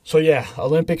Miracle. So yeah,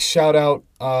 Olympics shout out.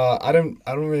 I don't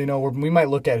really know. We might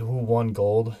look at who won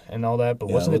gold and all that, but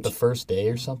wasn't it the first day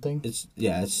or something? It's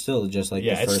still just like the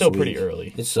first it's still week. pretty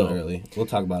early. It's still early. We'll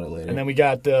talk about it later. And then we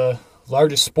got the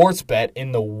largest sports bet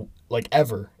in the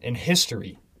ever in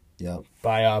history. Yep.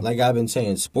 By like I've been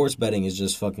saying, sports betting is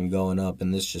just fucking going up,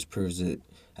 and this just proves it.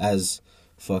 As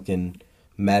fucking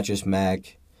Mattress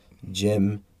Mac,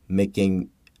 Jim McInvalley,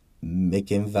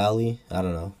 I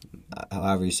don't know,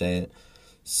 however you say it.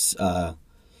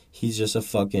 He's just a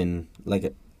fucking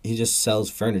he just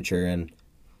sells furniture and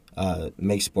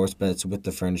makes sports bets with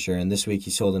the furniture. And this week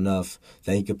he sold enough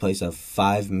that he could place a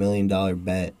 $5 million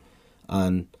bet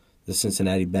on the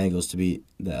Cincinnati Bengals to beat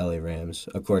the LA Rams,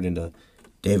 according to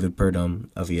David Purdom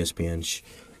of ESPN.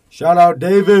 Shout out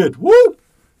David! Woo!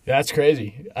 That's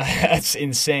crazy. That's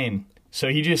insane. So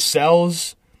he just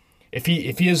sells. If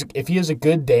he has a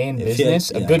good day in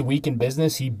business, a good week in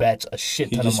business, he bets a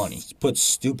shit ton of money. He puts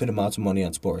stupid amounts of money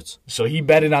on sports. So he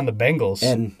betted on the Bengals.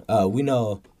 And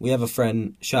we have a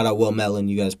friend, shout out Will Mellon,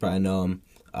 you guys probably know him.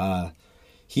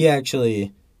 He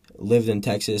actually lived in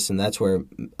Texas, and that's where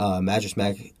Mattress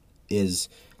Mac is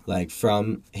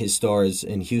from. His stores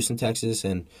in Houston, Texas,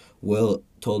 and Will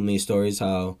told me stories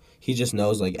how he just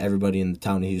knows everybody in the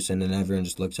town of Houston, and everyone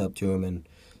just looks up to him, and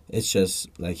it's just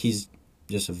he's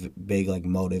just a big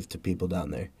motive to people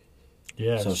down there.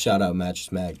 Yeah. So shout out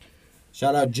Mattress Mac.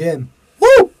 Shout out Jim.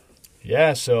 Woo!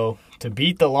 Yeah. So to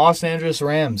beat the Los Angeles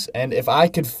Rams. And if I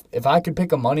could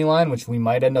pick a money line, which we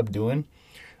might end up doing,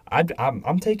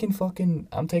 I'm taking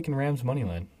Rams money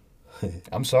line.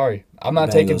 I'm sorry. I'm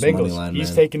not taking Bengals. Line,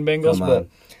 He's taking Bengals, but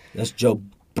that's Joe.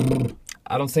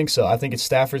 I don't think so. I think it's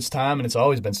Stafford's time, and it's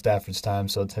always been Stafford's time,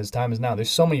 so his time is now. There's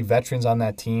so many veterans on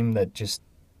that team that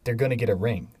they're going to get a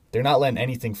ring. They're not letting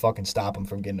anything fucking stop them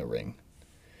from getting a ring.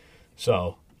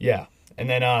 So, yeah. And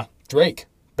then Drake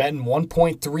betting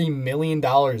 $1.3 million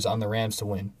on the Rams to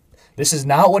win. This is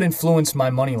not what influenced my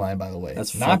money line, by the way.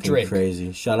 That's not fucking Drake.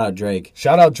 Crazy. Shout out Drake.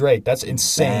 That's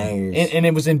insane. And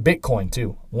it was in Bitcoin,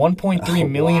 too. $1.3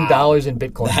 million in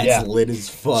Bitcoin. That's lit as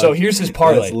fuck. So here's his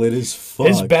parlay. That's lit as fuck.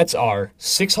 His bets are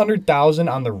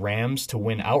 $600,000 on the Rams to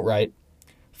win outright,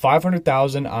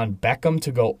 $500,000 on Beckham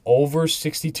to go over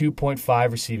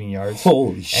 62.5 receiving yards.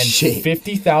 Holy shit. And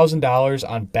 $50,000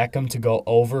 on Beckham to go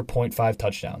over 0.5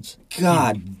 touchdowns.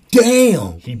 God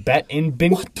damn. He bet in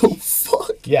Bitcoin. What the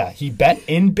fuck? Yeah, he bet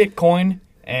in Bitcoin,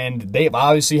 and they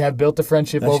obviously have built a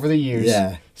friendship over the years.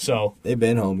 Yeah. So they've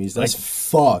been homies. That's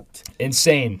fucked.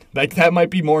 Insane. Like, that might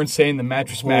be more insane than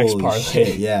Mattress Max Holy parlay.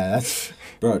 Shit. Yeah, that's...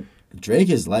 Bro, Drake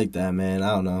is like that, man.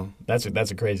 I don't know. That's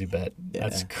a crazy bet. Yeah.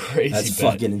 That's a crazy That's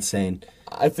bet. fucking insane.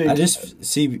 I just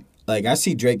see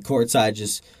Drake courtside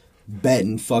just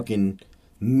betting fucking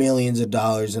millions of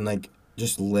dollars and like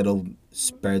just little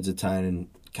spreads of time, and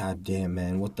god damn,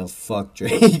 man, what the fuck,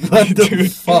 Drake? What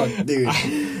the fuck, dude?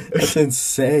 That's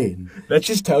insane. That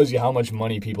just tells you how much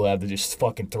money people have to just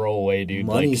fucking throw away, dude.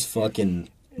 Money is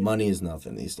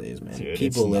nothing these days, man. Dude,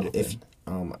 People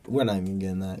we're not even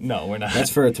getting that. No, we're not. That's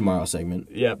for a tomorrow segment.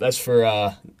 Yeah, that's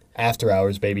for after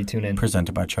hours, baby. Tune in.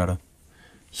 Presented by Chota.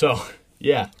 So,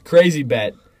 yeah, crazy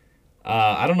bet.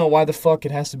 I don't know why the fuck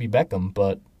it has to be Beckham,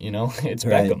 but, it's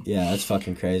right. Beckham. Yeah, that's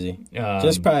fucking crazy.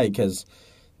 Just probably because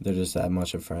they're just that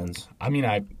much of friends. I mean,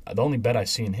 the only bet I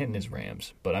see in hitting is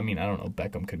Rams, but I mean, I don't know.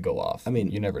 Beckham could go off. I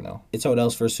mean, you never know. It's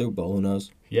Odell's first Super Bowl. Who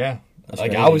knows? Yeah. That's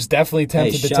like, crazy. I was definitely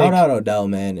tempted to take... Shout out Odell,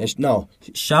 man.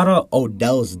 Shout out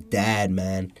Odell's dad,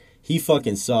 man. He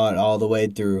fucking saw it all the way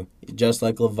through, just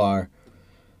like LeVar.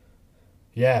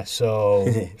 Yeah, so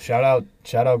shout out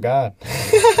God.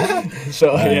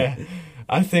 So yeah,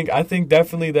 I think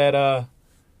definitely that I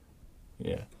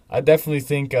definitely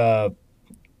think that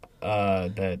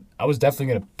I was definitely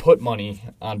gonna put money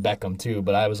on Beckham too,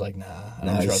 but I was like, nah, I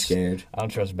don't trust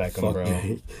Beckham, fuck bro.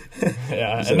 Drake.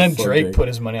 Yeah, and then Drake put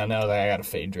his money on that. I was like, I gotta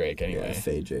fade Drake anyway. Yeah,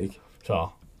 fade Drake.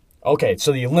 So, okay,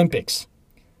 so the Olympics.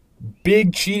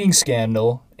 Big cheating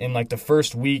scandal in like the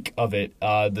first week of it.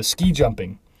 The ski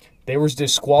jumping. There was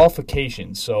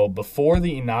disqualification. So before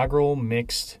the inaugural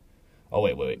mixed... Oh,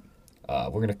 wait. We're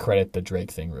going to credit the Drake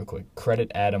thing real quick.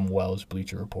 Credit Adam Wells,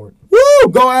 Bleacher Report. Woo!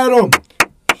 Go Adam!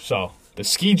 So, the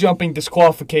ski jumping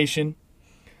disqualification.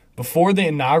 Before the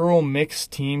inaugural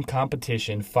mixed team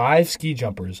competition, 5 ski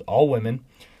jumpers, all women,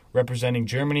 representing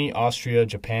Germany, Austria,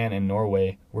 Japan, and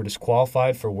Norway, were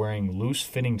disqualified for wearing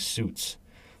loose-fitting suits.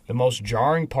 The most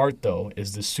jarring part, though,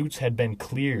 is the suits had been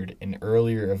cleared in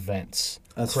earlier events.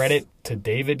 Credit to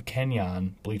David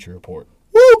Kenyon, Bleacher Report.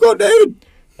 Woo, go David!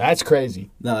 That's crazy.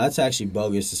 No, that's actually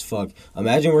bogus as fuck.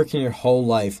 Imagine working your whole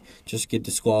life just get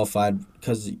disqualified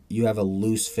because you have a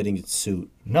loose-fitting suit.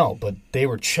 No, but they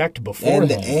were checked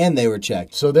beforehand. And they were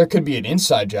checked. So there could be an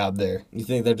inside job there. You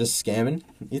think they're just scamming?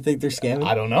 You think they're scamming?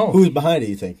 I don't know. Who's behind it,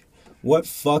 you think? What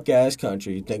fuck-ass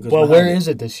country you think was behind it? Well, where is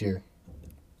it this year?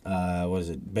 What is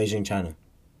it? Beijing, China.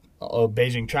 Oh,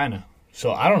 Beijing, China.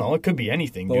 So I don't know. It could be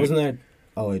anything, but dude. Wasn't there...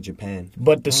 Oh, wait, Japan.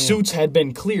 But the suits had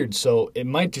been cleared, so it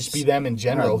might just be them in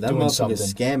general doing something.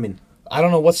 Scamming. I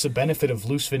don't know what's the benefit of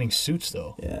loose-fitting suits,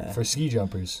 though, for ski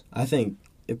jumpers. I think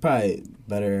it probably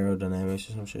better aerodynamics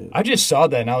or some shit. I just saw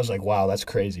that, and I was like, wow, that's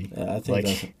crazy. Yeah,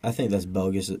 I think that's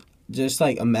bogus. Just,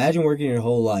 like, imagine working your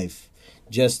whole life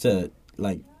just to,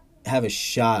 like, have a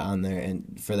shot on there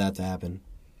and for that to happen.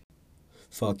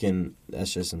 Fucking,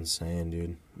 that's just insane,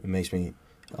 dude. It makes me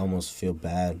almost feel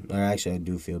bad. Or actually, I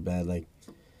do feel bad. Like,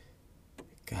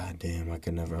 god damn, I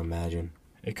could never imagine.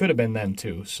 It could have been them,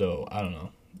 too, so I don't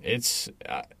know.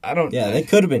 I don't... Yeah, they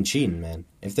could have been cheating, man.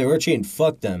 If they were cheating,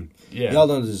 fuck them. Yeah. Y'all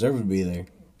don't deserve to be there.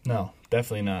 No,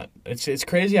 definitely not. It's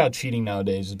crazy how cheating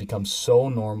nowadays has become so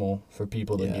normal for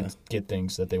people to get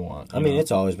things that they want. I mean,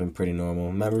 it's always been pretty normal.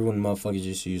 Remember when motherfuckers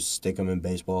used to stick them in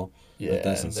baseball? Yeah,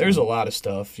 like, there's a lot of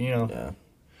stuff, Yeah.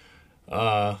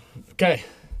 Okay.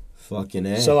 Fucking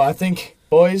A. So I think,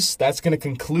 boys, that's going to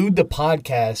conclude the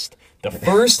podcast. The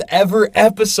first ever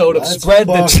episode of Spread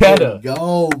the Cheddar.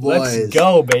 Go, boys. Let's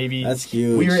go, baby. That's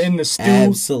huge. We are in the stew.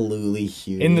 Absolutely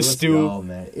huge. In the stew. Go,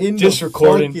 man. In just the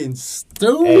recording. Fucking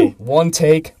stew. Hey, one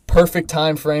take. Perfect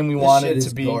time frame we wanted it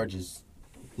to be. Gorgeous.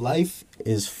 Life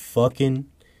is fucking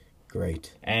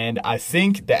great. And I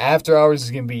think the after hours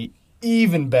is going to be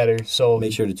even better. So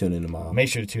Make sure to tune in tomorrow. make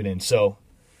sure to tune in. So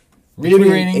Between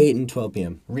reiterating 8 and 12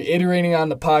 p.m. Reiterating on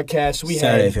the podcast,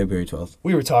 Saturday, February 12th.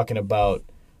 we were talking about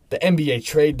the NBA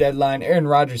trade deadline. Aaron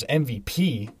Rodgers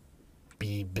MVP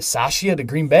be Bisaccia to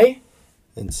Green Bay.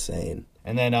 Insane.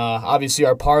 And then obviously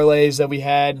our parlays that we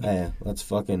had. Hey, let's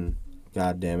fucking,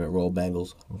 goddamn it, roll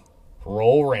Bengals.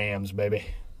 Roll Rams, baby.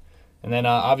 And then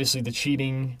obviously the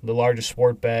cheating, the largest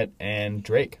sport bet, and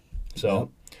Drake.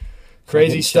 So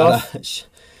crazy stuff.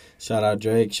 Shout out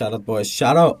Drake. Shout out boys.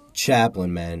 Shout out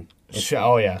Chaplin, man.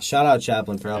 Oh yeah. Shout out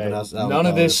Chaplin for helping us out. None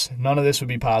of this would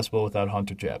be possible without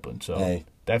Hunter Chaplin. So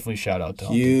definitely shout out to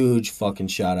Hunter. Huge fucking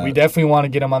shout out. We definitely want to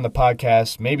get him on the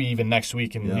podcast, maybe even next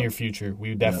week in the near future.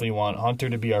 We definitely want Hunter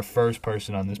to be our first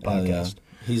person on this podcast.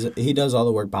 He does all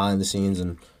the work behind the scenes,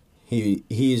 and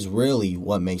he's really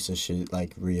what makes this shit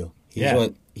like real.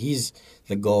 He's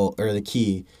the goal or the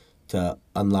key to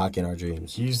unlocking our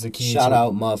dreams. He's the key. Shout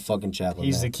out motherfucking Chaplin.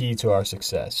 He's the key to our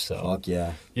success. So fuck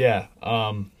yeah. Yeah.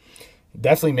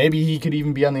 Definitely. Maybe he could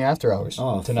even be on the after hours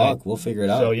tonight. Fuck, we'll figure it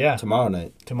out. So yeah, tomorrow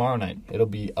night. It'll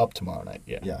be up tomorrow night.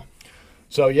 Yeah. Yeah.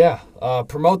 So yeah,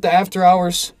 promote the after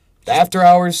hours. The after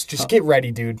hours, just get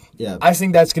ready, dude. Yeah. I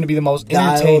think that's going to be the most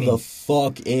entertaining. Dial the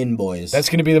fuck in, boys. That's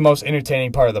going to be the most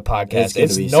entertaining part of the podcast.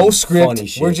 It's be no some script. funny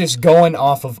shit. We're just going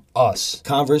off of us.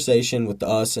 Conversation with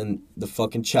us and the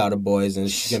fucking Chowder boys, and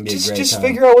it's just going to be a great time. Just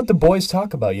figure out what the boys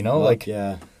talk about, you know? Fuck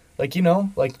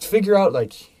Figure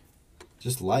out,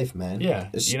 just life, man. Yeah,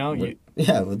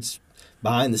 it's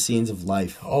behind the scenes of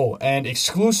life. Oh, and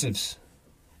exclusives.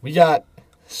 We got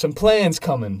some plans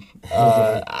coming.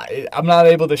 I'm not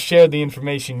able to share the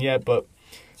information yet, but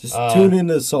just tune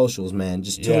into the socials, man.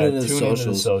 Just tune into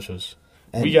the socials.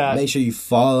 And make sure you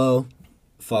follow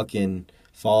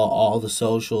all the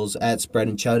socials at Spread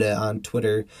and Cheddar on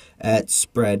Twitter, at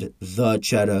Spread the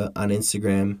Cheddar on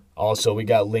Instagram. Also, we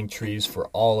got link trees for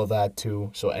all of that too.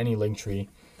 So any link tree.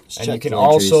 And you can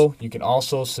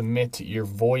also submit your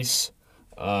voice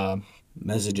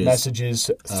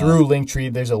messages through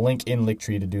Linktree. There's a link in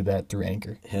Linktree to do that through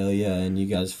Anchor. Hell yeah, and you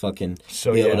guys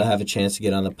be able to have a chance to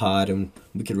get on the pod, and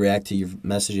we could react to your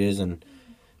messages and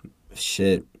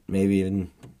shit, maybe even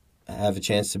have a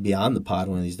chance to be on the pod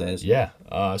one of these days. Yeah,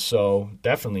 so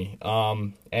definitely.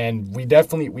 And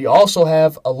we also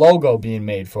have a logo being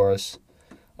made for us.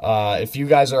 If you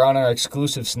guys are on our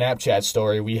exclusive Snapchat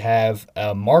story, we have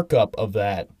a markup of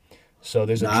that. So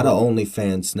there's not an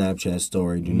OnlyFans Snapchat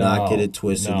story. Do not get it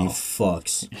twisted, you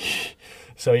fucks.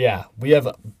 So yeah, we have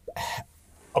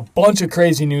a bunch of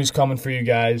crazy news coming for you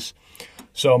guys.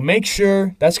 So make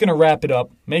sure, that's going to wrap it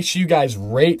up. Make sure you guys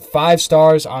rate 5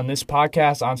 stars on this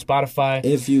podcast on Spotify.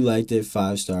 If you liked it,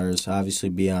 5 stars. Obviously,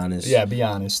 be honest. Yeah, be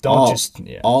honest.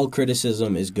 All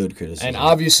criticism is good criticism. And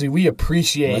obviously, we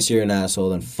appreciate... Unless you're an asshole,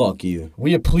 then fuck you.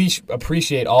 We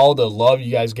appreciate all the love you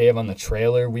guys gave on the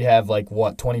trailer. We have,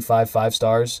 25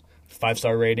 5-stars?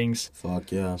 5-star ratings.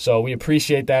 Fuck yeah. So we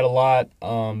appreciate that a lot.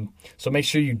 So make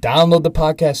sure you download the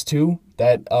podcast too.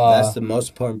 That's the most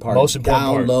important part.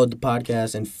 Download the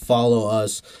podcast and follow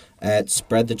us at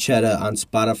Spread the Cheddar on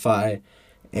Spotify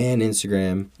and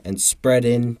Instagram, and Spread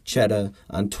in Cheddar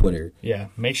on Twitter. Yeah,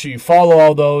 make sure you follow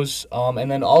all those.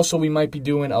 And then also we might be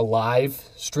doing a live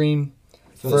stream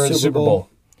for the Super Bowl.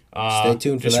 Stay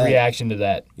tuned for that. Just reaction to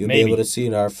that. You'll be able to see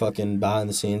in our fucking behind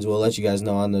the scenes. We'll let you guys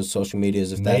know on those social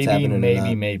medias if that's happening or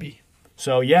not. Maybe.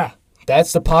 So yeah,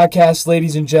 that's the podcast,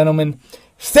 ladies and gentlemen.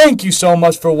 Thank you so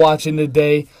much for watching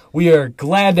today. We are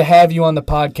glad to have you on the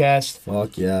podcast.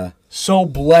 Fuck yeah. So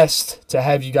blessed to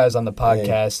have you guys on the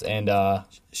podcast. Hey. And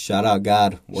shout out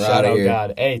God. We're out of here. Shout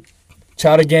out God. Hey,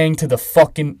 Chowder Gang to the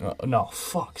fucking...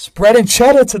 Spread and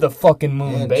Cheddar to the fucking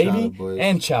moon, baby.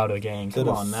 And Chowder Gang. Come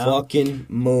on now. To the fucking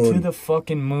moon. To the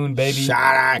fucking moon, baby.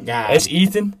 Shout out God. It's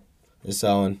Ethan. It's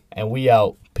Owen. And we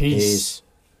out. Peace.